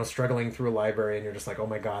 you know, struggling through a library and you're just like, oh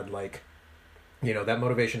my God, like, you know, that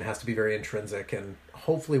motivation has to be very intrinsic. And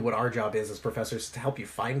hopefully what our job is as professors is to help you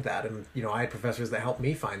find that. And, you know, I had professors that helped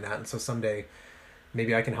me find that. And so someday,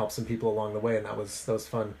 maybe I can help some people along the way, and that was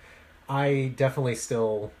fun. I definitely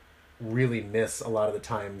still really miss a lot of the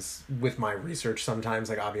times with my research sometimes,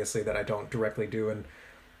 like obviously that I don't directly do, and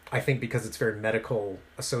I think because it's very medical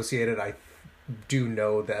associated, I do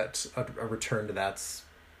know that a return to that's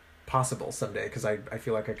possible someday, because I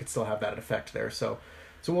feel like I could still have that effect there. So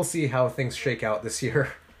we'll see how things shake out this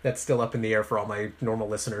year. That's still up in the air for all my normal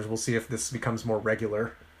listeners. We'll see if this becomes more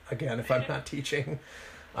regular again if I'm not teaching.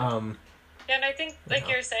 Yeah, and I think, like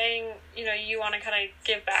you're saying, you know, you want to kind of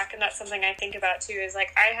give back, and that's something I think about too, is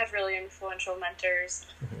like I had really influential mentors,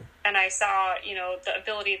 and I saw, you know, the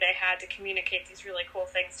ability they had to communicate these really cool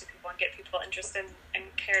things to people and get people interested and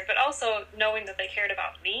cared, but also knowing that they cared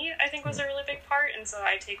about me, I think was a really big part, and so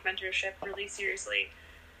I take mentorship really seriously,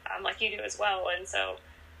 like you do as well, and so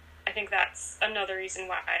I think that's another reason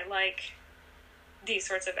why I like these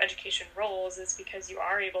sorts of education roles, is because you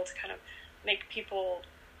are able to kind of make people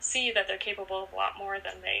see that they're capable of a lot more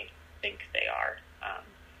than they think they are.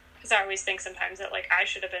 Because I always think sometimes that, like, I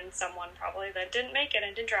should have been someone probably that didn't make it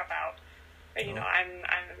and did drop out. Or, you know, I'm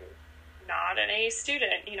not an A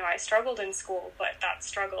student. You know, I struggled in school, but that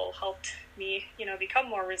struggle helped me, you know, become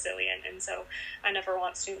more resilient. And so I never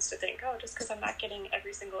want students to think, oh, just because I'm not getting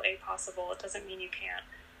every single A possible, it doesn't mean you can't,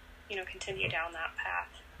 you know, continue down that path.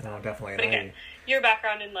 No, definitely. But again, your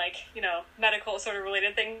background in, like, you know, medical sort of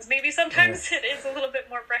related things, maybe sometimes it is a little bit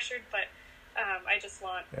more pressured, but I just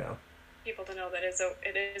want people to know that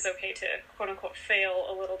it is okay to, quote unquote, fail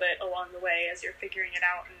a little bit along the way as you're figuring it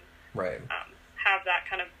out, and have that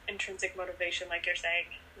kind of intrinsic motivation, like you're saying,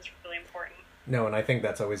 is really important. No, and I think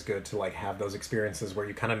that's always good to, like, have those experiences where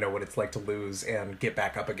you kind of know what it's like to lose and get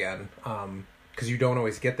back up again. Because you don't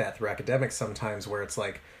always get that through academics sometimes, where it's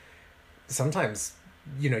like, sometimes,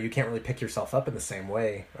 you know, you can't really pick yourself up in the same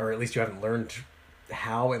way, or at least you haven't learned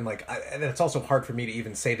how, and like, and it's also hard for me to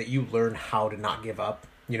even say that you learn how to not give up,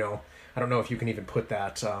 you know. I don't know if you can even put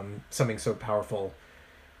that, something so powerful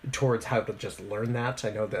towards how to just learn that. I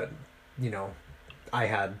know that, you know, I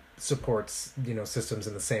had supports, you know, systems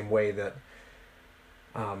in the same way that,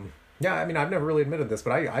 yeah, I mean, I've never really admitted this,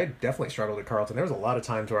 but I definitely struggled at Carleton. There was a lot of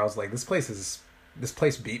times where I was like, this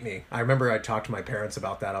place beat me. I remember I talked to my parents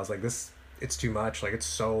about that. I was like, it's too much. Like, it's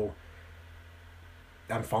so,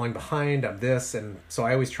 I'm falling behind, I'm this. And so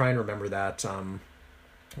I always try and remember that,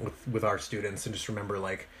 with our students, and just remember,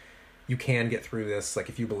 like, you can get through this, like,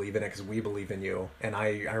 if you believe in it, because we believe in you. And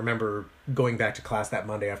I remember going back to class that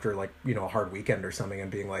Monday after, like, you know, a hard weekend or something,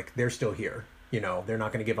 and being like, they're still here, you know, they're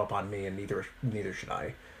not going to give up on me, and neither should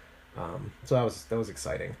I. So that was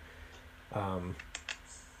exciting.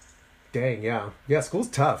 Dang, yeah, school's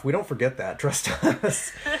tough. We don't forget that. Trust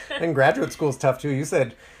us. And graduate school's tough too. You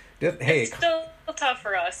said, hey, it's still tough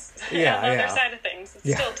for us. Yeah, on the other side of things,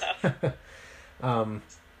 it's still tough.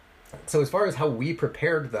 So as far as how we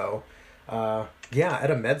prepared, though,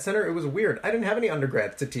 at a med center, it was weird. I didn't have any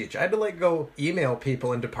undergrads to teach. I had to, like, go email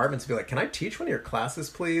people in departments to be like, can I teach one of your classes,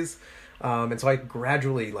 please? And so I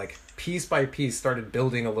gradually, like, piece by piece, started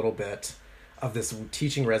building a little bit of this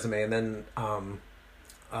teaching resume. And then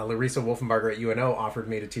Larissa Wolfenbarger at UNO offered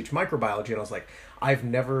me to teach microbiology. And I was like, I've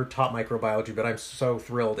never taught microbiology, but I'm so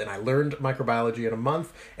thrilled. And I learned microbiology in a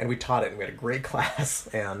month, and we taught it, and we had a great class.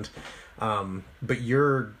 And but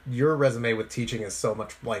your resume with teaching is so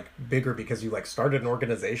much, like, bigger, because you, like, started an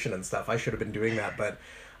organization and stuff. I should have been doing that. But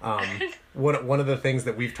one of the things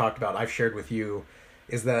that we've talked about, I've shared with you,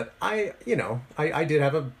 is that I did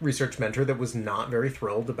have a research mentor that was not very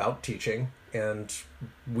thrilled about teaching, and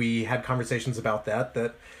we had conversations about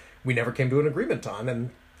that we never came to an agreement on,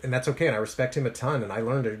 and that's okay, and I respect him a ton, and I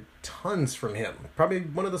learned tons from him. Probably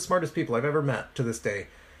one of the smartest people I've ever met to this day,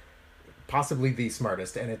 possibly the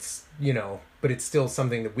smartest, and it's, you know, but it's still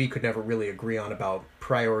something that we could never really agree on about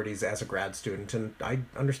priorities as a grad student, and I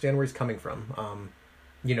understand where he's coming from.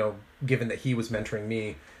 You know, given that he was mentoring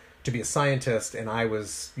me to be a scientist, and I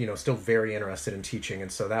was, you know, still very interested in teaching,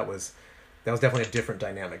 and so that was definitely a different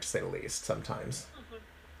dynamic, to say the least, sometimes.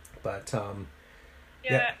 But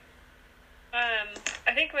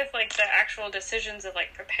I think with, like, the actual decisions of,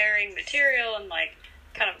 like, preparing material and, like,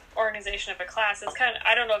 kind of organization of a class, it's kind of,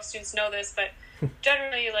 I don't know if students know this, but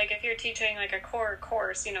generally, like, if you're teaching, like, a core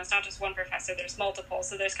course, you know, it's not just one professor, there's multiple,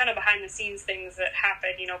 so there's kind of behind the scenes things that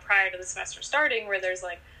happen, you know, prior to the semester starting, where there's,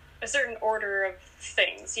 like, a certain order of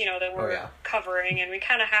things, you know, that we're covering, and we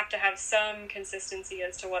kind of have to have some consistency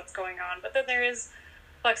as to what's going on, but then there is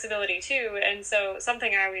flexibility too. And so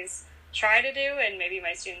something I always try to do, and maybe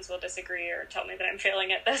my students will disagree or tell me that I'm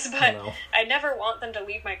failing at this, but I never want them to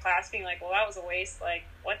leave my class being like, well, that was a waste, like,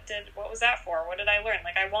 what was that for, what did I learn?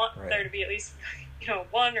 Like, I want there to be at least, you know,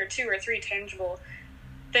 1 or 2 or 3 tangible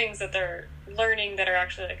things that they're learning that are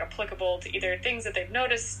actually like applicable to either things that they've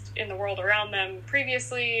noticed in the world around them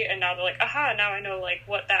previously, and now they're like, aha, now I know like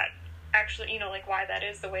what that actually, like why that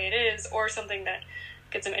is the way it is, or something that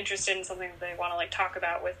gets them interested in something that they want to like talk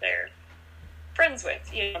about with their friends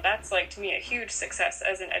with. That's like to me a huge success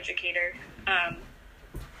as an educator.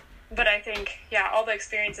 But I think, all the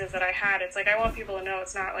experiences that I had, it's like I want people to know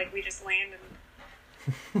it's not like we just land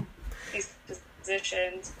in these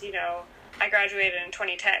positions. I graduated in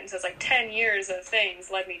 2010, so it's like 10 years of things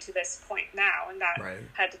led me to this point now, and that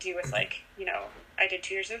had to do with like, I did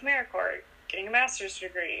 2 years of AmeriCorps, getting a master's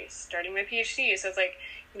degree, starting my PhD, so it's like,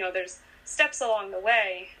 there's steps along the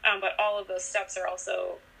way, but all of those steps are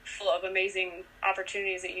also full of amazing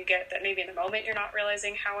opportunities that you get that maybe in the moment you're not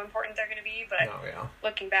realizing how important they're going to be, but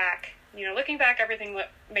looking back, everything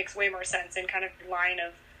makes way more sense in kind of line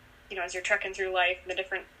of, as you're trekking through life and the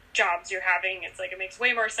different jobs you're having, it's like it makes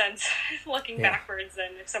way more sense looking backwards than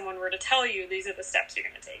if someone were to tell you these are the steps you're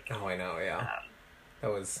going to take. Oh, I know, that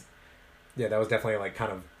was definitely like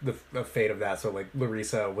kind of the fate of that. So like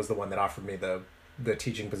Larissa was the one that offered me the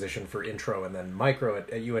teaching position for intro and then micro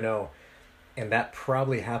at UNO. And that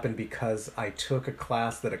probably happened because I took a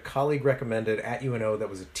class that a colleague recommended at UNO that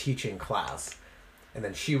was a teaching class. And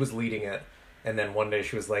then she was leading it. And then one day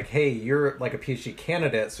she was like, hey, you're like a PhD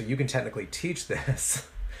candidate, so you can technically teach this.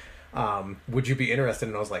 Would you be interested?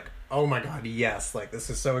 And I was like, oh my God, yes. Like, this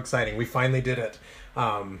is so exciting. We finally did it.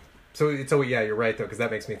 So you're right, though, because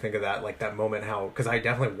that makes me think of that, like that moment because I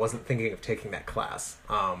definitely wasn't thinking of taking that class.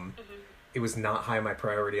 It was not high on my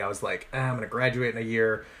priority. I was like, I'm going to graduate in a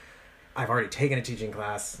year. I've already taken a teaching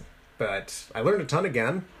class, but I learned a ton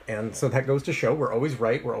again. And so that goes to show we're always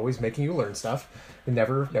right. We're always making you learn stuff and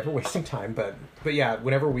never wasting time. But yeah,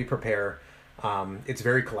 whenever we prepare, it's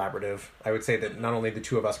very collaborative. I would say that not only the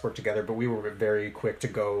two of us work together, but we were very quick to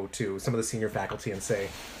go to some of the senior faculty and say,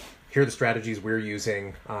 here are the strategies we're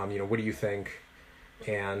using. What do you think?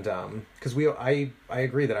 And because I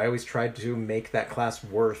agree that I always tried to make that class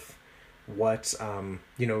worth what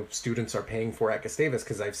students are paying for at Gustavus,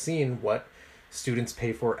 because I've seen what students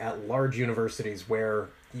pay for at large universities where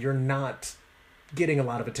you're not getting a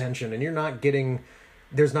lot of attention and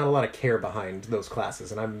there's not a lot of care behind those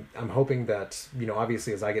classes. And I'm hoping that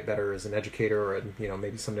obviously as I get better as an educator, or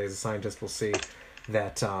maybe someday as a scientist, we'll see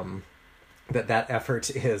that that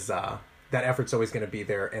effort's always going to be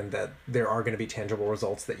there, and that there are going to be tangible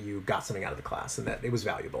results, that you got something out of the class and that it was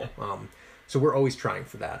valuable. So we're always trying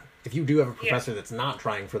for that. If you do have a professor that's not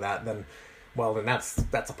trying for that, then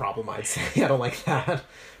that's a problem, I'd say. I don't like that.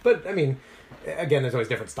 But I mean, again, there's always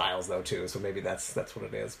different styles though too. So maybe that's what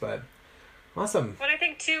it is. But awesome. But I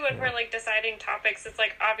think too, when we're like deciding topics, it's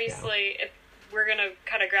like obviously if we're gonna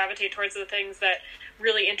kind of gravitate towards the things that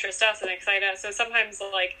really interest us and excite us. So sometimes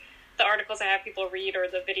like the articles I have people read or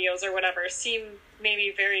the videos or whatever seem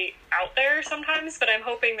maybe very out there sometimes, but I'm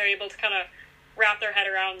hoping they're able to kind of wrap their head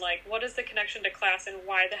around like, what is the connection to class and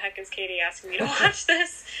why the heck is Katie asking me to watch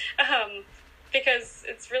this? Because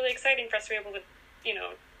it's really exciting for us to be able to,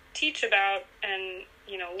 teach about and,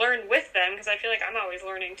 learn with them, because I feel like I'm always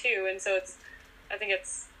learning too. And so I think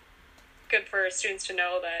it's good for students to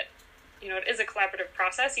know that, it is a collaborative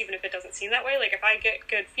process, even if it doesn't seem that way. Like if I get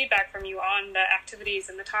good feedback from you on the activities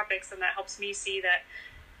and the topics, then that helps me see that,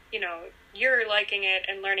 you're liking it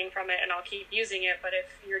and learning from it, and I'll keep using it. But if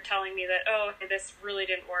you're telling me that, oh, this really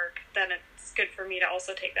didn't work, then it's good for me to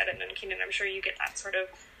also take that in. And Keenan, I'm sure you get that sort of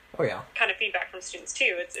kind of feedback from students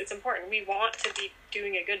too. It's important. We want to be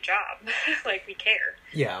doing a good job. Like we care.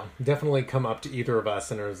 Yeah, definitely come up to either of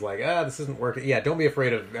us and it was like, this isn't working. Yeah, don't be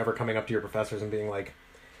afraid of ever coming up to your professors and being like,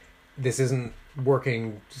 this isn't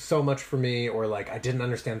working so much for me, or like, I didn't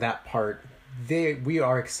understand that part. We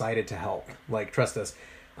are excited to help. Like, trust us.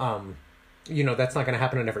 That's not going to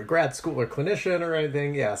happen in every grad school or clinician or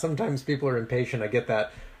anything. Yeah, sometimes people are impatient. I get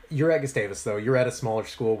that. You're at Gustavus, though. You're at a smaller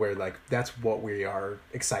school where, like, that's what we are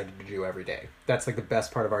excited to do every day. That's, like, the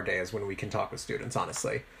best part of our day is when we can talk with students,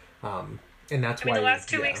 honestly. And that's why... the last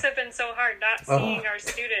 2 weeks have been so hard, not seeing our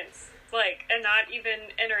students, like, and not even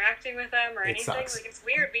interacting with them or anything. Sucks. Like, it's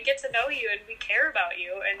weird. We get to know you and we care about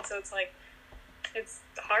you, and so it's, like, it's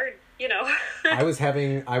hard, I was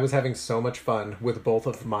having so much fun with both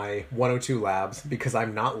of my 102 labs because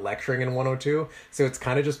I'm not lecturing in 102. So it's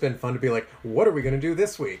kind of just been fun to be like, what are we going to do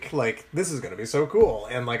this week? Like, this is going to be so cool.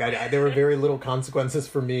 And like, there were very little consequences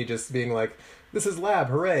for me just being like, this is lab,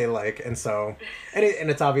 hooray. Like, and so, and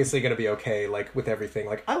it's obviously going to be okay. Like with everything,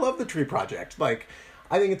 like I love the tree project. Like,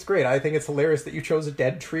 I think it's great. I think it's hilarious that you chose a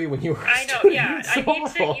dead tree when you were I know, yeah. I need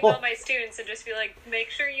to email my students and just be like, make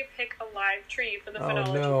sure you pick a live tree for the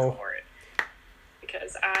phenology report.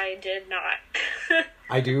 Because I did not.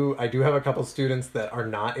 I do have a couple students that are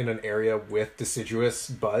not in an area with deciduous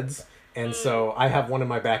buds. And so I have one in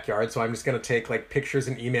my backyard, so I'm just going to take like pictures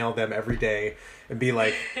and email them every day and be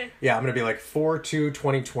like, yeah, I'm going to be like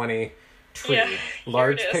 4/2/2020 tree, Yeah,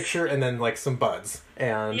 large here it is. picture, and then like some buds.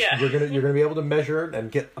 And Yeah. you're going to be able to measure it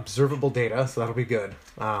and get observable data, so that'll be good.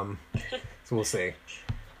 So we'll see.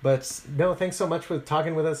 But no, thanks so much for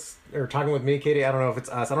talking with us, or talking with me, Katie. I don't know if it's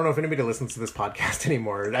us. I don't know if anybody listens to this podcast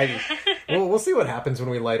anymore. We'll see what happens when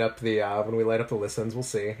we light up the listens. We'll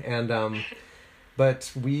see. And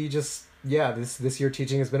but we just, yeah, this year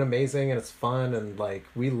teaching has been amazing, and it's fun, and like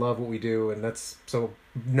we love what we do, and that's so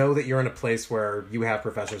know that you're in a place where you have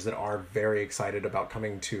professors that are very excited about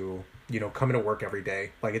coming to work every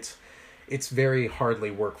day. Like it's very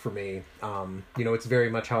hardly work for me. It's very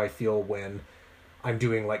much how I feel when I'm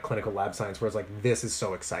doing like clinical lab science, where it's like, this is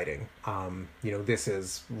so exciting. This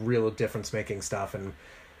is real difference making stuff.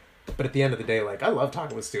 But at the end of the day, like I love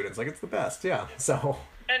talking with students, like it's the best. Yeah. So.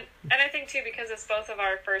 And I think too, because it's both of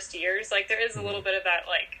our first years, like there is a little bit of that,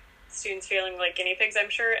 like students feeling like guinea pigs, I'm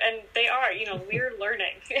sure. And they are, we're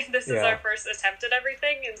learning. This is our first attempt at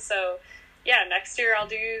everything. And so, yeah, next year I'll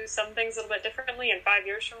do some things a little bit differently. And 5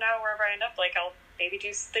 years from now, wherever I end up, like I'll maybe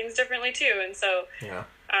do things differently too. And so,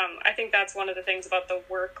 I think that's one of the things about the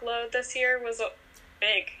workload this year was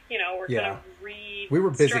big. We're kind of we were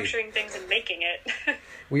busy restructuring things and making it.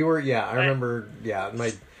 We were, I remember,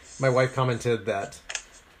 my wife commented that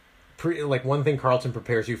one thing Carleton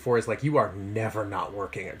prepares you for is like you are never not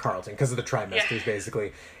working at Carleton because of the trimesters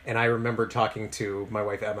basically. And I remember talking to my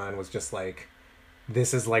wife Emma and was just like,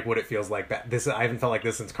 this is like what it feels like. I haven't felt like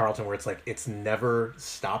this since Carleton, where it's like it's never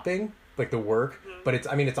stopping, like the work. But it's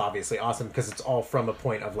obviously awesome because it's all from a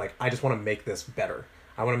point of like, I just want to make this better.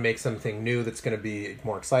 I want to make something new that's going to be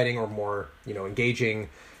more exciting or more engaging,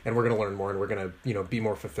 and we're going to learn more, and we're going to be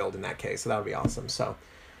more fulfilled in that case. So that would be awesome. So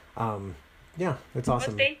yeah, it's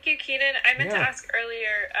awesome. Well, thank you, Keenan. I meant to ask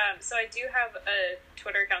earlier, so I do have a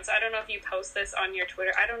Twitter account, so I don't know if you post this on your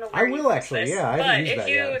Twitter. I don't know where I will actually, this, I haven't used that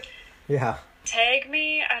yet. Yeah. Tag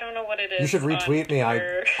me, I don't know what it is. You should retweet me.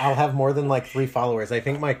 I'll have more than like 3 followers. I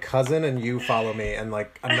think my cousin and you follow me, and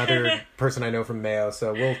like another person I know from Mayo,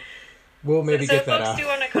 so we'll maybe get that out. So if folks do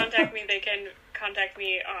want to contact me, they can contact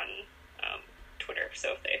me on Twitter,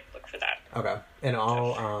 so if they look for that. Okay. And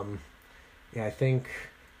I'll, I think...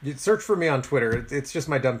 You search for me on Twitter. It's just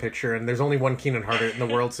my dumb picture, and there's only one Keenan Harder in the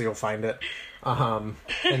world, so you'll find it. And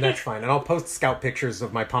that's fine. And I'll post Scout pictures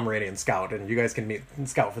of my Pomeranian Scout, and you guys can meet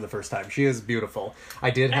Scout for the first time. She is beautiful. I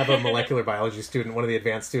did have a molecular biology student, one of the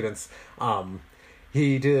advanced students.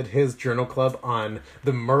 He did his journal club on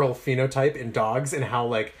the Merle phenotype in dogs and how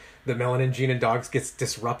like the melanin gene in dogs gets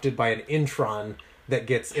disrupted by an intron that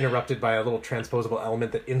gets interrupted by a little transposable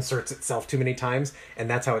element that inserts itself too many times, and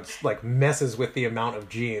that's how it's like messes with the amount of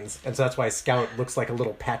genes, and so that's why Scout looks like a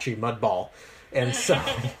little patchy mud ball. And so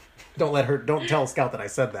don't tell Scout that I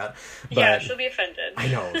said that. But yeah, she'll be offended. I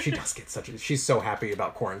know, she does get she's so happy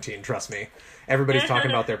about quarantine, trust me. Everybody's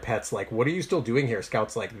talking about their pets, like, what are you still doing here?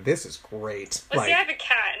 Scout's like, this is great. Well, like, see, I have a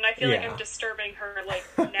cat, and I feel like I'm disturbing her, like,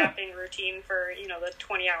 napping routine for, the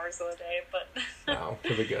 20 hours of the day, but... Wow,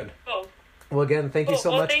 she'll be good. Cool. Well, again, thank you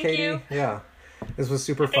so much, thank Katie. you. Yeah, this was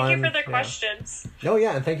super fun. Thank you for the questions. No,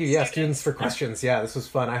 yeah, and thank you, students for questions. Yeah, this was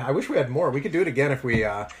fun. I wish we had more. We could do it again if we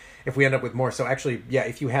end up with more. So actually, yeah,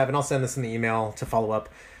 if you have, and I'll send this in the email to follow up.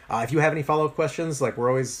 If you have any follow-up questions, like we're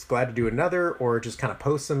always glad to do another, or just kind of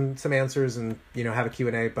post some answers and have a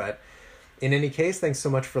Q&A. But in any case, thanks so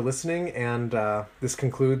much for listening, and this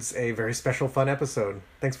concludes a very special, fun episode.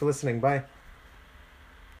 Thanks for listening. Bye.